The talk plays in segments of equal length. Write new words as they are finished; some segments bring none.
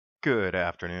Good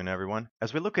afternoon, everyone.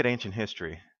 As we look at ancient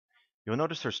history, you'll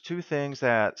notice there's two things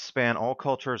that span all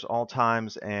cultures, all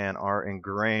times, and are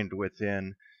ingrained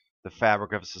within the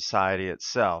fabric of society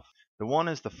itself. The one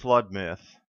is the flood myth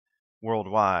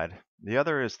worldwide. The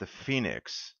other is the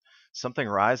phoenix, something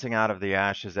rising out of the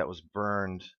ashes that was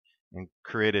burned and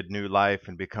created new life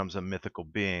and becomes a mythical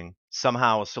being.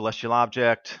 Somehow a celestial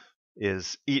object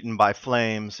is eaten by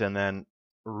flames and then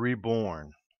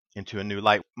reborn into a new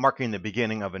light, marking the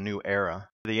beginning of a new era.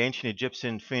 The ancient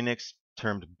Egyptian phoenix,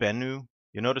 termed Bennu,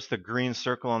 you notice the green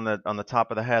circle on the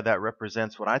top of the head that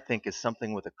represents what I think is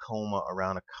something with a coma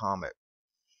around a comet.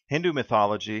 Hindu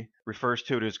mythology refers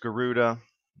to it as Garuda.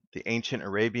 The ancient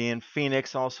Arabian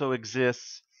phoenix also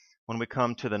exists. When we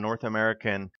come to the North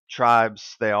American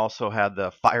tribes, they also had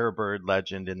the firebird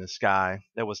legend in the sky.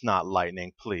 That was not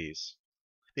lightning, please.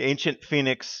 The ancient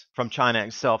phoenix from China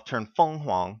itself, termed Feng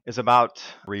Huang, is about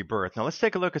rebirth. Now let's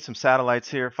take a look at some satellites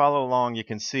here. Follow along. You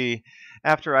can see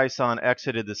after ISON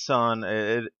exited the sun,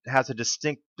 it has a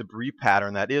distinct debris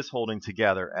pattern that is holding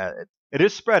together. It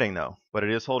is spreading though, but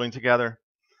it is holding together.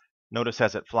 Notice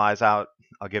as it flies out,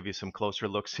 I'll give you some closer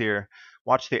looks here.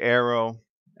 Watch the arrow,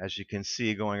 as you can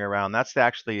see, going around. That's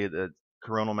actually the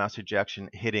coronal mass ejection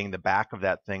hitting the back of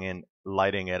that thing and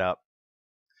lighting it up.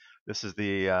 This is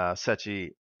the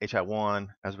SETI Hi1.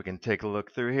 As we can take a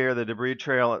look through here, the debris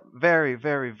trail, very,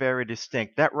 very, very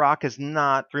distinct. That rock is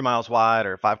not 3 miles wide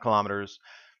or 5 kilometers.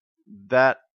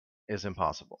 That is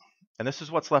impossible. And this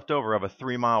is what's left over of a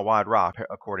 3-mile wide rock,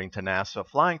 according to NASA,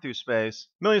 flying through space,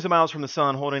 millions of miles from the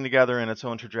sun, holding together in its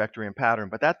own trajectory and pattern.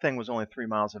 But that thing was only 3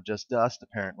 miles of just dust,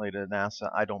 apparently, to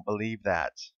NASA. I don't believe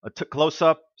that. A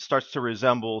close-up starts to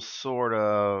resemble sort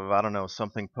of, I don't know,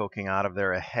 something poking out of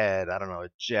there, a head, I don't know, a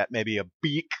jet, maybe a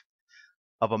beak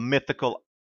of a mythical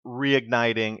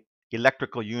reigniting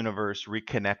electrical universe,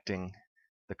 reconnecting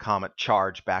the comet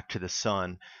charge back to the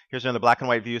sun. Here's another black and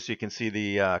white view so you can see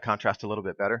the contrast a little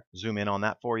bit better. Zoom in on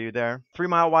that for you there.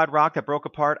 3-mile wide rock that broke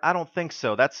apart? I don't think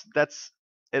so. That's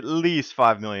at least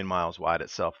 5 million miles wide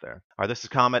itself there. All right, this is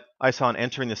Comet ISON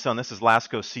entering the sun. This is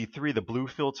LASCO C3, the blue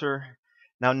filter.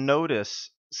 Now notice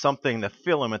something, the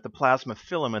filament, the plasma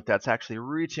filament that's actually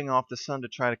reaching off the sun to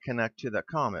try to connect to that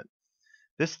comet.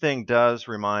 This thing does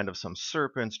remind of some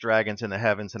serpents, dragons in the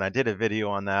heavens, and I did a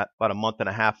video on that about a month and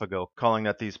a half ago, calling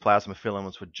that these plasma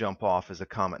filaments would jump off as the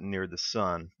comet neared the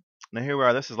sun. Now here we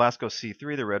are. This is LASCO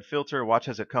C3, the red filter. Watch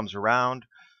as it comes around,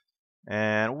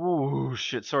 and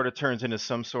whoosh, it sort of turns into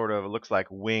some sort of, it looks like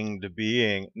winged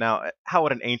being. Now, how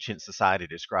would an ancient society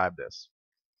describe this?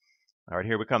 All right,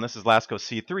 here we come. This is LASCO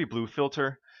C3, blue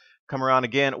filter. Come around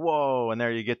again. Whoa, and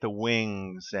there you get the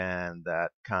wings and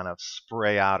that kind of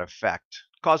spray out effect,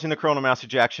 causing the coronal mass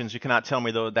ejections. You cannot tell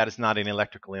me, though, that is not an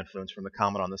electrical influence from the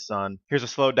comet on the sun. Here's a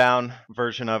slowed down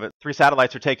version of it. 3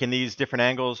 satellites are taking these different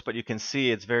angles, but you can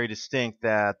see it's very distinct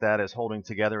that that is holding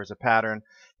together as a pattern.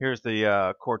 Here's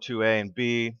the core 2A and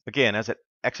B. Again, as it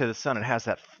exits the sun, it has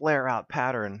that flare out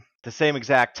pattern. At the same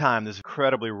exact time, this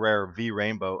incredibly rare V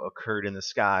rainbow occurred in the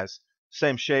skies.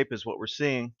 Same shape as what we're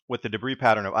seeing with the debris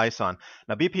pattern of ISON.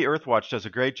 Now, BP Earthwatch does a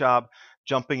great job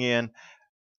jumping in,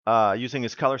 using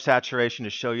his color saturation to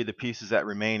show you the pieces that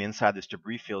remain inside this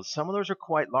debris field. Some of those are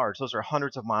quite large. Those are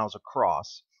hundreds of miles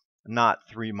across, not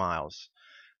 3 miles.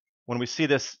 When we see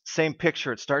this same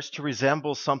picture, it starts to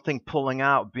resemble something pulling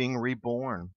out, being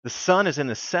reborn. The sun is in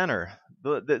the center.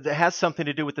 It has something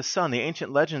to do with the sun. The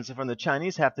ancient legends from the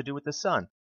Chinese have to do with the sun.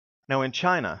 Now, in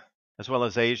China, as well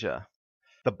as Asia,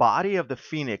 the body of the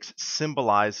phoenix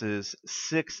symbolizes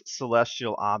 6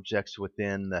 celestial objects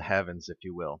within the heavens, if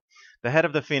you will. The head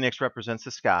of the phoenix represents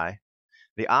the sky.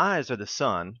 The eyes are the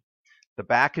sun. The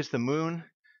back is the moon.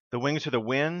 The wings are the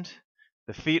wind.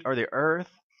 The feet are the earth.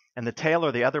 And the tail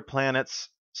are the other planets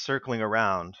circling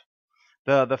around.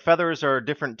 The feathers are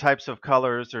different types of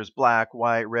colors. There's black,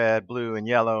 white, red, blue, and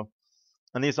yellow.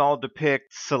 And these all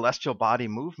depict celestial body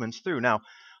movements through. Now,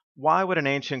 why would an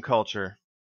ancient culture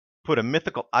put a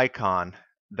mythical icon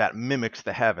that mimics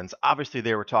the heavens? Obviously,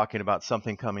 they were talking about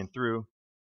something coming through,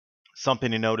 something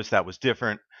to notice that was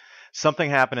different. Something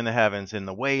happened in the heavens, in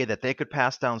the way that they could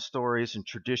pass down stories and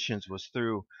traditions was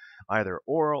through either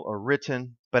oral or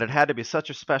written, but it had to be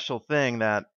such a special thing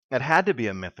that it had to be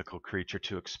a mythical creature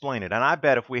to explain it. And I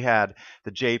bet if we had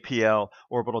the JPL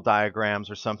orbital diagrams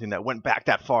or something that went back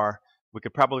that far, we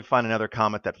could probably find another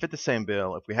comet that fit the same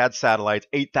bill. If we had satellites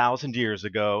 8,000 years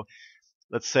ago,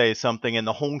 let's say something in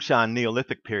the Hongshan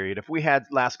Neolithic period, if we had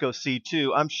LASCO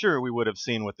C2, I'm sure we would have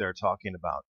seen what they're talking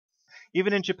about.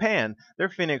 Even in Japan, their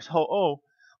phoenix Hou-Ou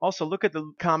Also, look at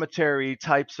the cometary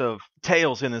types of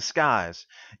tails in the skies.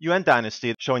 Yuan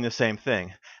dynasty showing the same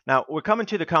thing. Now, we're coming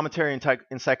to the cometary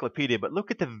encyclopedia, but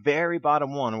look at the very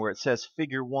bottom one where it says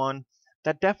figure 1.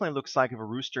 That definitely looks like a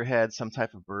rooster head, some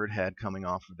type of bird head coming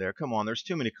off of there. Come on, there's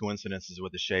too many coincidences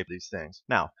with the shape of these things.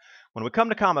 Now, when we come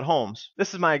to Comet Holmes,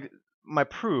 this is my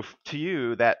proof to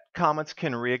you that comets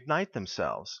can reignite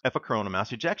themselves. If a coronal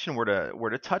mass ejection were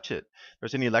to touch it,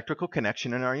 there's an electrical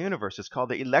connection in our universe. It's called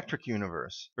the electric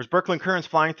universe. There's Birkeland currents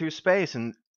flying through space,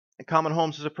 and Comet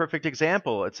Holmes is a perfect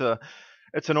example. It's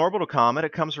an orbital comet.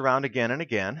 It comes around again and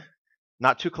again,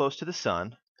 not too close to the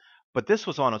sun. But this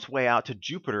was on its way out to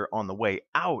Jupiter on the way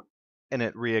out, and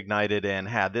it reignited and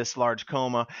had this large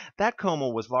coma. That coma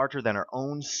was larger than our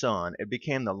own sun. It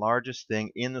became the largest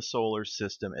thing in the solar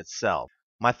system itself.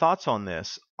 My thoughts on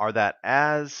this are that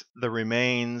as the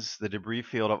remains, the debris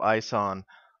field of ISON,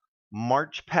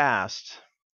 march past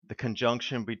the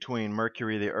conjunction between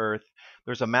Mercury and the Earth,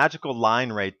 there's a magical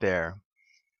line right there.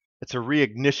 It's a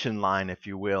reignition line, if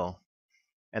you will.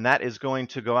 And that is going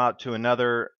to go out to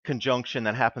another conjunction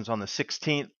that happens on the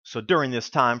 16th. So during this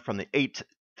time, from the 8th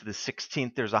to the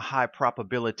 16th, there's a high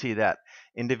probability that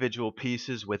individual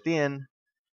pieces within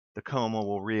the coma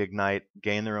will reignite,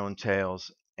 gain their own tails,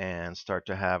 and start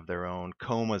to have their own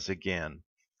comas again.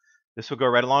 This will go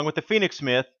right along with the Phoenix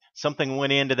myth. Something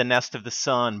went into the nest of the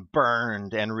sun,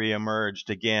 burned, and reemerged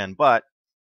again. But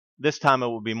this time it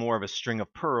will be more of a string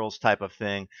of pearls type of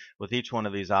thing, with each one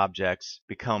of these objects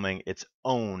becoming its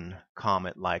own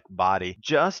comet-like body,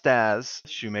 just as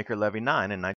Shoemaker-Levy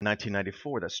 9 in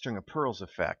 1994, that string of pearls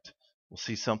effect. We'll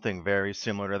see something very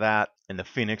similar to that, and the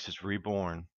Phoenix is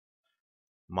reborn.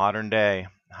 Modern day,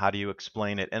 how do you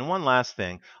explain it? And one last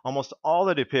thing, almost all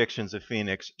the depictions of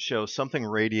Phoenix show something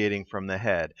radiating from the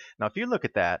head. Now, if you look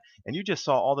at that, and you just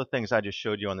saw all the things I just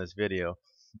showed you on this video,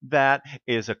 that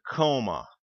is a coma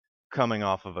coming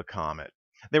off of a comet.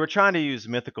 They were trying to use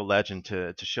mythical legend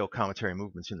to show cometary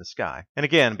movements in the sky. And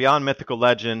again, beyond mythical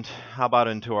legend, how about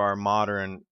into our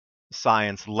modern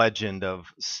science legend of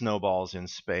snowballs in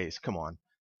space? Come on.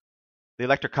 The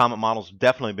electric comet model's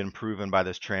definitely been proven by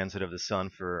this transit of the sun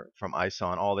from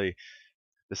ISON. All the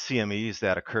CMEs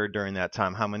that occurred during that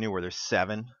time, how many were there?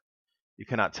 7? You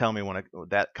cannot tell me when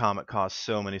that comet caused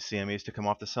so many CMEs to come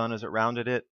off the sun as it rounded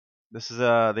it. This is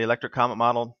the electric comet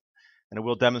model, and it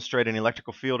will demonstrate an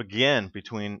electrical field again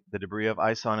between the debris of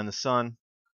ISON and the sun,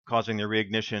 causing their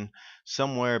reignition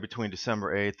somewhere between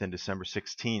December 8th and December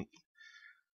 16th.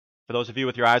 For those of you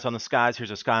with your eyes on the skies,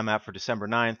 here's a sky map for December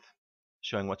 9th,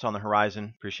 showing what's on the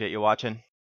horizon. Appreciate you watching.